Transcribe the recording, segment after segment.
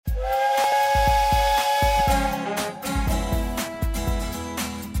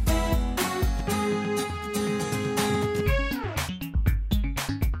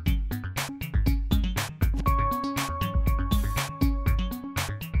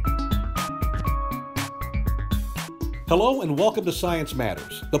Hello and welcome to Science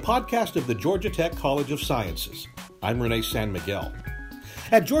Matters, the podcast of the Georgia Tech College of Sciences. I'm Renee San Miguel.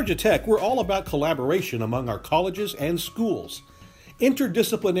 At Georgia Tech, we're all about collaboration among our colleges and schools.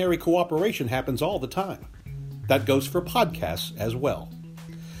 Interdisciplinary cooperation happens all the time. That goes for podcasts as well.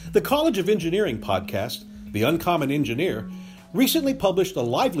 The College of Engineering podcast, The Uncommon Engineer, recently published a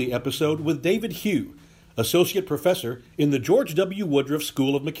lively episode with David Hugh, Associate Professor in the George W. Woodruff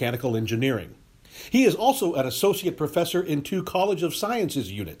School of Mechanical Engineering. He is also an Associate Professor in two College of Sciences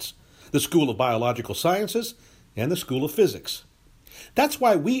units, the School of Biological Sciences and the School of Physics. That's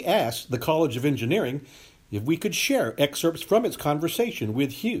why we asked the College of Engineering if we could share excerpts from its conversation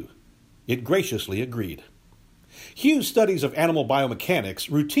with Hugh. It graciously agreed. Hugh's studies of animal biomechanics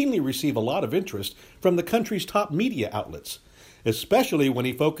routinely receive a lot of interest from the country's top media outlets, especially when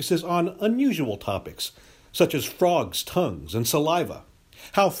he focuses on unusual topics, such as frogs' tongues and saliva,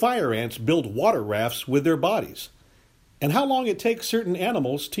 how fire ants build water rafts with their bodies, and how long it takes certain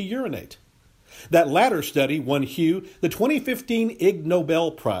animals to urinate. That latter study won Hugh the 2015 Ig Nobel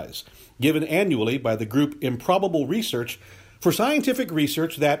Prize, given annually by the group Improbable Research for scientific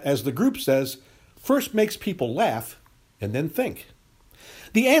research that, as the group says, first makes people laugh and then think.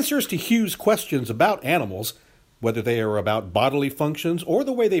 The answers to Hugh's questions about animals, whether they are about bodily functions or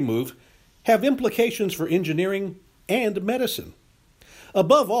the way they move, have implications for engineering and medicine.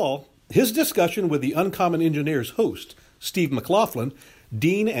 Above all, his discussion with the Uncommon Engineer's host, Steve McLaughlin,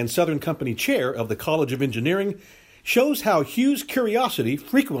 Dean and Southern Company Chair of the College of Engineering, shows how Hugh's curiosity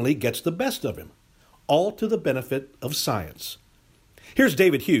frequently gets the best of him, all to the benefit of science. Here's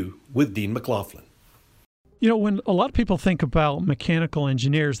David Hugh with Dean McLaughlin. You know, when a lot of people think about mechanical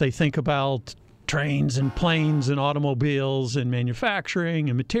engineers, they think about trains and planes and automobiles and manufacturing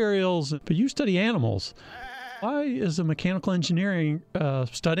and materials, but you study animals. Why is a mechanical engineering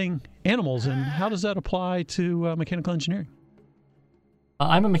studying animals, and how does that apply to mechanical engineering?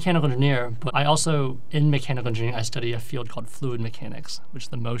 I'm a mechanical engineer, but I also, in mechanical engineering, I study a field called fluid mechanics, which is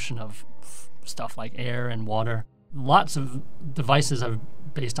the motion of stuff like air and water. Lots of devices are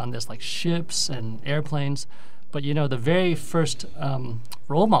based on this, like ships and airplanes. But, you know, the very first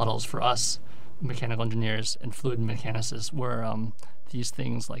role models for us mechanical engineers and fluid mechanicists were these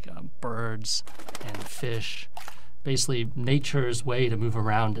things like birds and fish, basically nature's way to move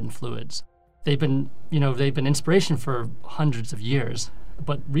around in fluids. They've been inspiration for hundreds of years.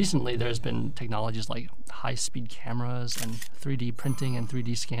 But recently, there's been technologies like high-speed cameras and 3D printing and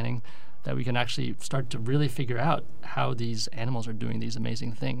 3D scanning that we can actually start to really figure out how these animals are doing these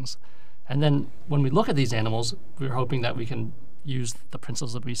amazing things. And then when we look at these animals, we're hoping that we can use the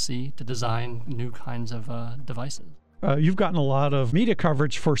principles that we see to design new kinds of devices. You've gotten a lot of media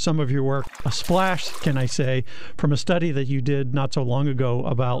coverage for some of your work, a splash, can I say, from a study that you did not so long ago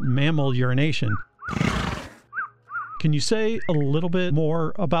about mammal urination. Can you say a little bit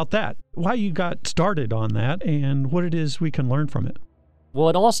more about that? Why you got started on that and what it is we can learn from it? Well,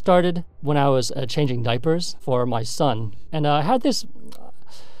 it all started when I was changing diapers for my son. And I had this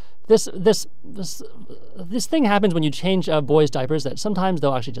thing happens when you change boys' diapers that sometimes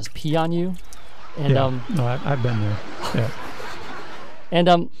they'll actually just pee on you. And, I've been there. Yeah.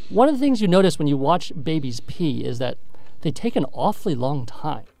 And one of the things you notice when you watch babies pee is that they take an awfully long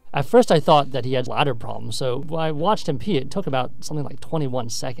time. At first, I thought that he had bladder problems, so when I watched him pee, it took about something like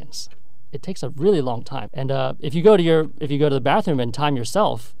 21 seconds. It takes a really long time. And if you go to the bathroom and time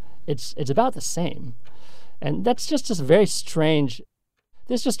yourself, it's about the same. And that's just very strange.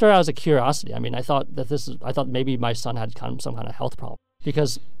 This just started out as a curiosity. I mean, I thought maybe my son had some kind of health problem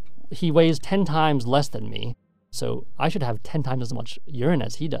because he weighs 10 times less than me. So I should have 10 times as much urine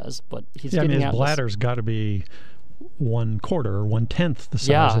as he does, but he's getting out. His bladder's got to be 1/4 or 1/10 the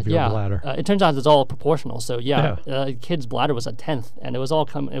size of your bladder. It turns out it's all proportional. So kid's bladder was 1/10, and it was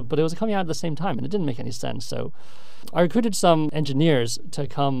coming out at the same time, and it didn't make any sense. So I recruited some engineers to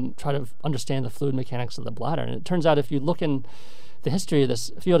come try to understand the fluid mechanics of the bladder. And it turns out if you look in the history of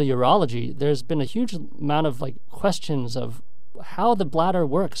this field of urology, there's been a huge amount of questions of how the bladder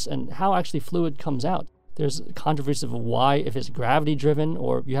works and how actually fluid comes out. There's controversy of why, if it's gravity driven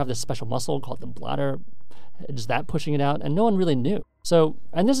or you have this special muscle called the bladder, is that pushing it out? And no one really knew. So,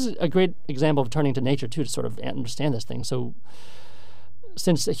 and this is a great example of turning to nature too to sort of understand this thing. So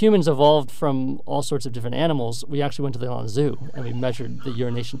since humans evolved from all sorts of different animals, we actually went to the zoo and we measured the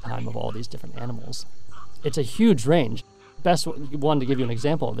urination time of all these different animals. It's a huge range. Best one to give you an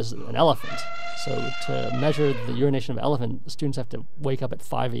example of is an elephant. So to measure the urination of an elephant, students have to wake up at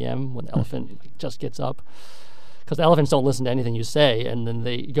 5 a.m. when the elephant just gets up. Because the elephants don't listen to anything you say, and then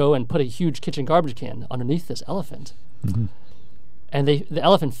they go and put a huge kitchen garbage can underneath this elephant. Mm-hmm. And the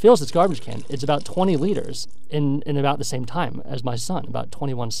elephant fills its garbage can. It's about 20 liters in about the same time as my son, about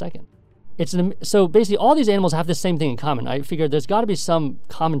 21 seconds. So basically, all these animals have the same thing in common. I figured there's got to be some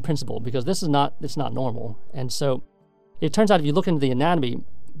common principle because it's not normal. And so it turns out if you look into the anatomy,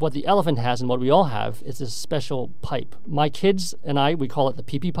 what the elephant has and what we all have is this special pipe. My kids and we call it the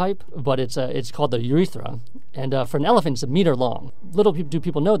pee-pee pipe, but it's called the urethra. And for an elephant, it's 1 meter long. Little do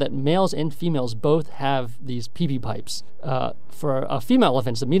people know that males and females both have these pee-pee pipes. For a female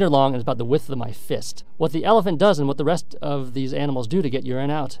elephant, it's 1 meter long and it's about the width of my fist. What the elephant does and what the rest of these animals do to get urine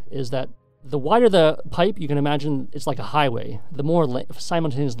out is that the wider the pipe, you can imagine it's like a highway. The more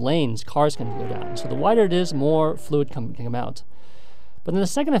simultaneous lanes cars can go down. So the wider it is, more fluid can come out. But then the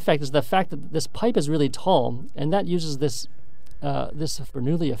second effect is the fact that this pipe is really tall, and that uses this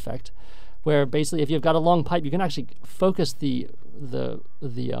Bernoulli effect, where basically if you've got a long pipe, you can actually focus the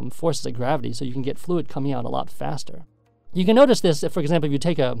forces of gravity, so you can get fluid coming out a lot faster. You can notice this, for example, if you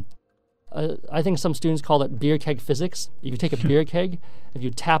take I think some students call it beer keg physics. If you take a beer keg, if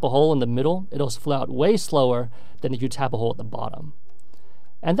you tap a hole in the middle, it'll flow out way slower than if you tap a hole at the bottom.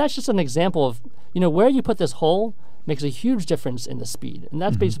 And that's just an example of, where you put this hole makes a huge difference in the speed. And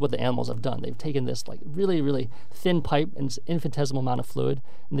that's basically what the animals have done. They've taken this like really, really thin pipe and it's infinitesimal amount of fluid,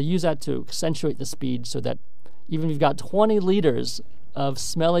 and they use that to accentuate the speed so that even if you've got 20 liters of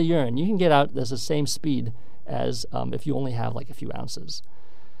smelly urine, you can get out the same speed as if you only have like a few ounces.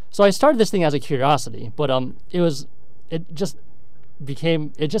 So I started this thing as a curiosity, but it just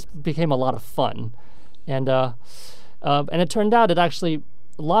became a lot of fun, and it turned out a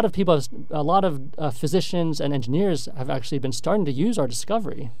lot of physicians and engineers have actually been starting to use our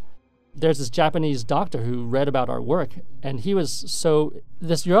discovery. There's this Japanese doctor who read about our work, and this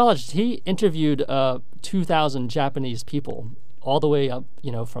urologist, he interviewed 2,000 Japanese people, all the way up,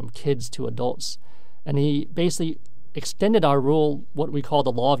 from kids to adults, and he basically extended our rule, what we call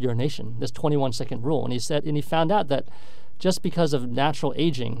the law of urination, this 21-second rule. And he found out that just because of natural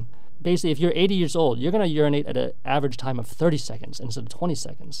aging, basically if you're 80 years old, you're going to urinate at an average time of 30 seconds instead of 20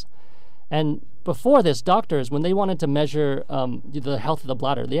 seconds. And before this, doctors, when they wanted to measure the health of the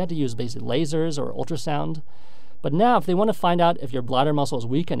bladder, they had to use basically lasers or ultrasound. But now, if they want to find out if your bladder muscle is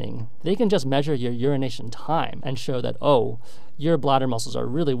weakening, they can just measure your urination time and show that, your bladder muscles are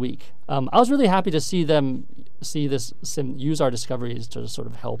really weak. I was really happy to see them use our discoveries to sort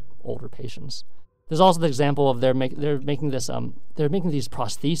of help older patients. There's also the example of they're making these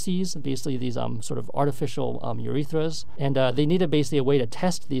prostheses, basically these sort of artificial urethras, and they needed basically a way to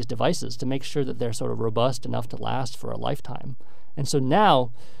test these devices to make sure that they're sort of robust enough to last for a lifetime. And so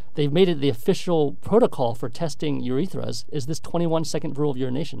now they've made it the official protocol for testing urethras is this 21-second rule of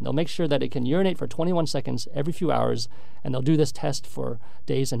urination. They'll make sure that it can urinate for 21 seconds every few hours, and they'll do this test for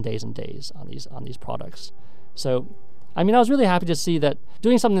days and days and days on these products. So, I was really happy to see that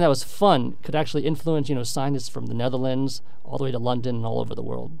doing something that was fun could actually influence, scientists from the Netherlands all the way to London and all over the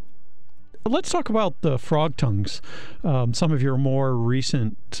world. Let's talk about the frog tongues, some of your more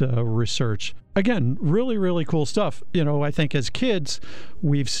recent research. Again, really, really cool stuff. I think as kids,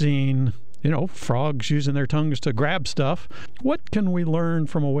 we've seen, frogs using their tongues to grab stuff. What can we learn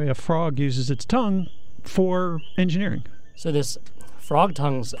from a way a frog uses its tongue for engineering? So this frog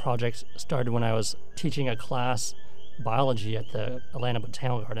tongues project started when I was teaching a class, biology, at the Atlanta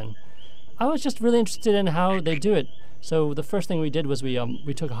Botanical Garden. I was just really interested in how they do it. So the first thing we did was we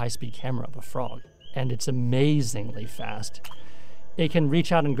took a high-speed camera of a frog, and it's amazingly fast. It can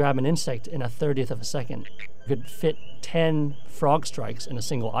reach out and grab an insect in a 30th of a second. It could fit 10 frog strikes in a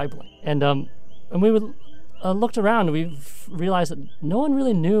single eye blink. And we looked around, and we realized that no one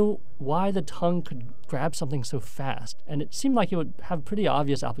really knew why the tongue could grab something so fast. And it seemed like it would have pretty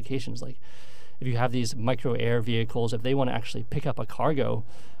obvious applications, like if you have these micro-air vehicles, if they want to actually pick up a cargo,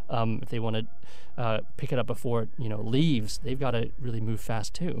 if they want to pick it up before it leaves, they've got to really move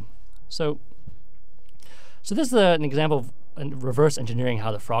fast too. So this is an example of reverse engineering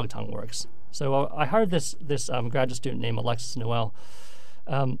how the frog tongue works. So I hired this graduate student named Alexis Noel.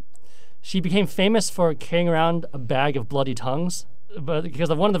 She became famous for carrying around a bag of bloody tongues, but because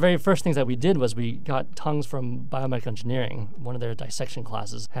one of the very first things that we did was we got tongues from biomedical engineering. One of their dissection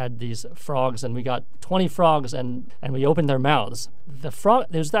classes had these frogs, and we got 20 frogs, and we opened their mouths. It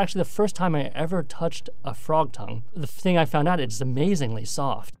was actually the first time I ever touched a frog tongue. The thing I found out, it's amazingly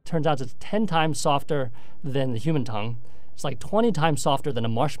soft. Turns out it's 10 times softer than the human tongue. It's like 20 times softer than a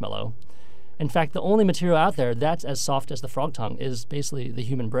marshmallow. In fact, the only material out there that's as soft as the frog tongue is basically the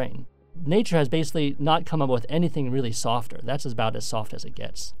human brain. Nature has basically not come up with anything really softer. That's about as soft as it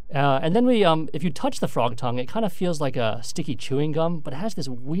gets. And then if you touch the frog tongue, it kind of feels like a sticky chewing gum, but it has this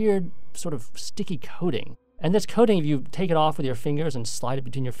weird sort of sticky coating. And this coating, if you take it off with your fingers and slide it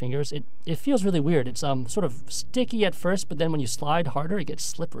between your fingers, it feels really weird. It's sort of sticky at first, but then when you slide harder, it gets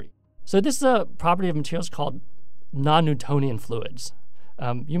slippery. So this is a property of materials called non-Newtonian fluids.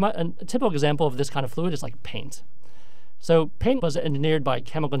 A typical example of this kind of fluid is like paint. So paint was engineered by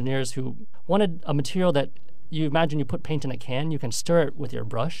chemical engineers who wanted a material that you imagine you put paint in a can, you can stir it with your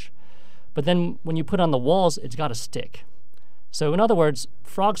brush, but then when you put it on the walls, it's got to stick. So in other words,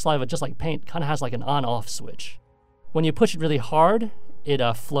 frog saliva, just like paint, kind of has like an on-off switch. When you push it really hard, it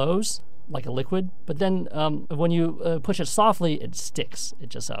flows like a liquid, but then when you push it softly, it sticks. It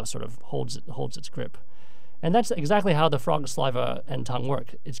just sort of holds its grip. And that's exactly how the frog saliva and tongue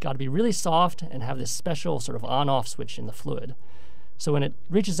work. It's got to be really soft and have this special sort of on-off switch in the fluid. So when it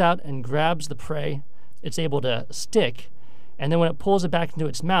reaches out and grabs the prey, it's able to stick, and then when it pulls it back into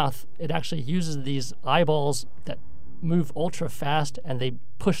its mouth, it actually uses these eyeballs that move ultra fast, and they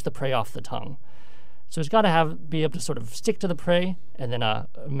push the prey off the tongue. So it's got to be able to sort of stick to the prey and then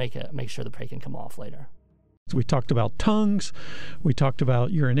make sure the prey can come off later. We talked about tongues, we talked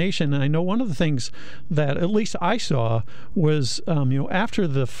about urination, and I know one of the things that at least I saw was, after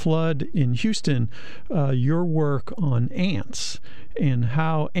the flood in Houston, your work on ants and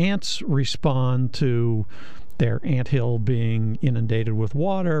how ants respond to their anthill being inundated with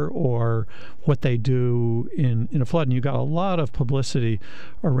water or what they do in a flood. And you got a lot of publicity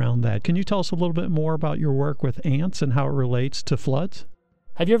around that. Can you tell us a little bit more about your work with ants and how it relates to floods?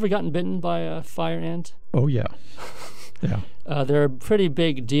 Have you ever gotten bitten by a fire ant? Oh, yeah. Yeah. They're a pretty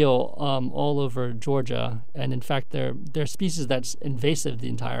big deal all over Georgia. And in fact, they're a species that's invasive the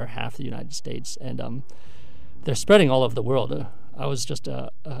entire half of the United States. And they're spreading all over the world. I was just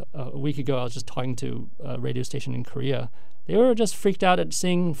a week ago, I was just talking to a radio station in Korea. They were just freaked out at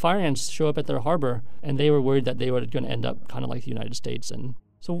seeing fire ants show up at their harbor, and they were worried that they were going to end up kind of like the United States. And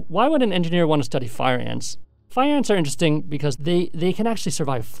so why would an engineer want to study fire ants? Fire ants are interesting because they can actually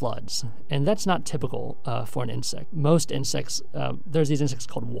survive floods, and that's not typical for an insect. Most insects, there's these insects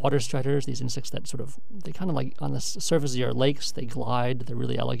called water striders, these insects that they kind of like on the surface of your lakes, they glide, they're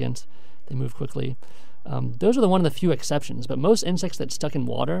really elegant, they move quickly. Those are one of the few exceptions, but most insects that stuck in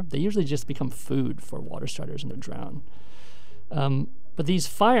water, they usually just become food for water striders and they drown. But these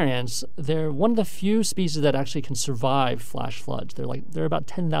fire ants, they're one of the few species that actually can survive flash floods. There are about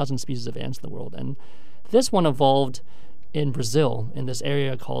 10,000 species of ants in the world, and this one evolved in Brazil in this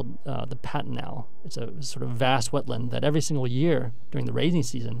area called the Pantanal. It's a sort of vast wetland that every single year during the rainy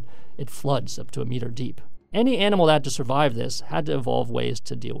season, it floods up to a meter deep. Any animal that had to survive this had to evolve ways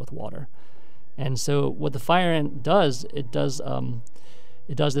to deal with water. And so what the fire ant does, it does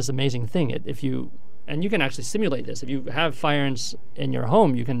this amazing thing. And you can actually simulate this. If you have fire ants in your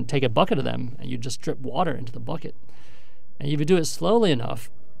home, you can take a bucket of them and you just drip water into the bucket. And if you do it slowly enough,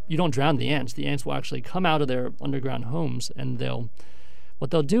 you don't drown the ants. The ants will actually come out of their underground homes, and what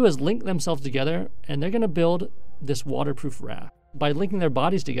they'll do is link themselves together, and they're going to build this waterproof raft. By linking their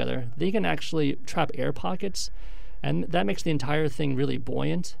bodies together, they can actually trap air pockets, and that makes the entire thing really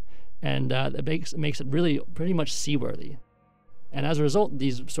buoyant, and it makes it really pretty much seaworthy. And as a result,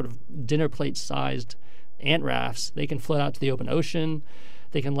 these sort of dinner plate-sized ant rafts, they can float out to the open ocean.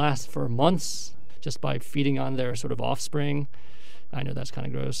 They can last for months just by feeding on their sort of offspring. I know that's kind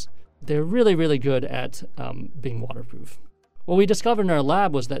of gross. They're really, really good at being waterproof. What we discovered in our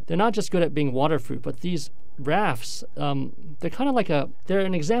lab was that they're not just good at being waterproof, but these rafts, they're kind of like they're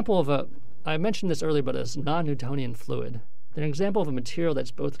an example of I mentioned this earlier, but it's non-Newtonian fluid. They're an example of a material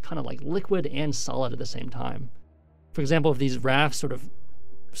that's both kind of like liquid and solid at the same time. For example, if these rafts sort of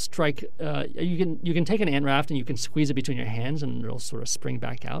strike, you can take an ant raft and you can squeeze it between your hands and it'll sort of spring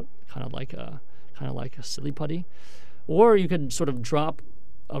back out, kind of like a silly putty. Or you could sort of drop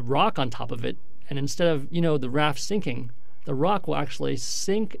a rock on top of it, and instead of the raft sinking, the rock will actually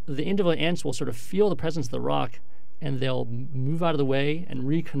sink. The individual ants will sort of feel the presence of the rock, and they'll move out of the way and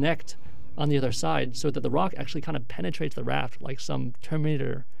reconnect on the other side, so that the rock actually kind of penetrates the raft like some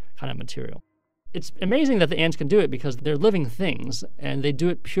Terminator kind of material. It's amazing that the ants can do it because they're living things, and they do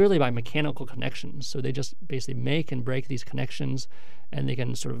it purely by mechanical connections. So they just basically make and break these connections, and they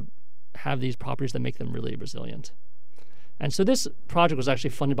can sort of have these properties that make them really resilient. And so this project was actually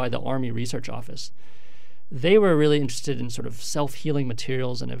funded by the Army Research Office. They were really interested in sort of self-healing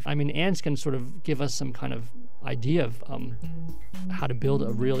materials, and ants can sort of give us some kind of idea of how to build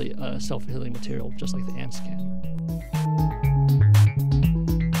a really self-healing material, just like the ants can.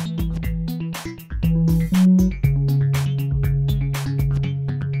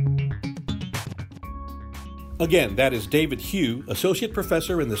 Again, that is David Hugh, Associate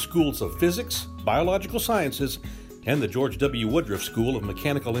Professor in the Schools of Physics, Biological Sciences, and the George W. Woodruff School of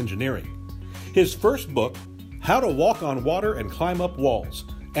Mechanical Engineering. His first book, How to Walk on Water and Climb Up Walls,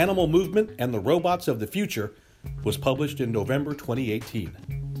 Animal Movement and the Robots of the Future, was published in November 2018.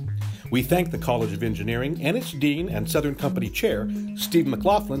 We thank the College of Engineering and its Dean and Southern Company Chair, Steve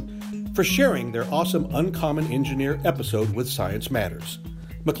McLaughlin, for sharing their awesome Uncommon Engineer episode with Science Matters.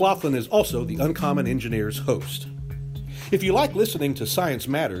 McLaughlin is also the Uncommon Engineer's host. If you like listening to Science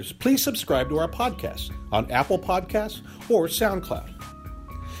Matters, please subscribe to our podcast on Apple Podcasts or SoundCloud.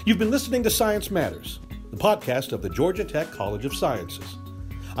 You've been listening to Science Matters, the podcast of the Georgia Tech College of Sciences.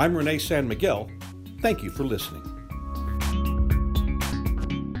 I'm Renee San Miguel. Thank you for listening.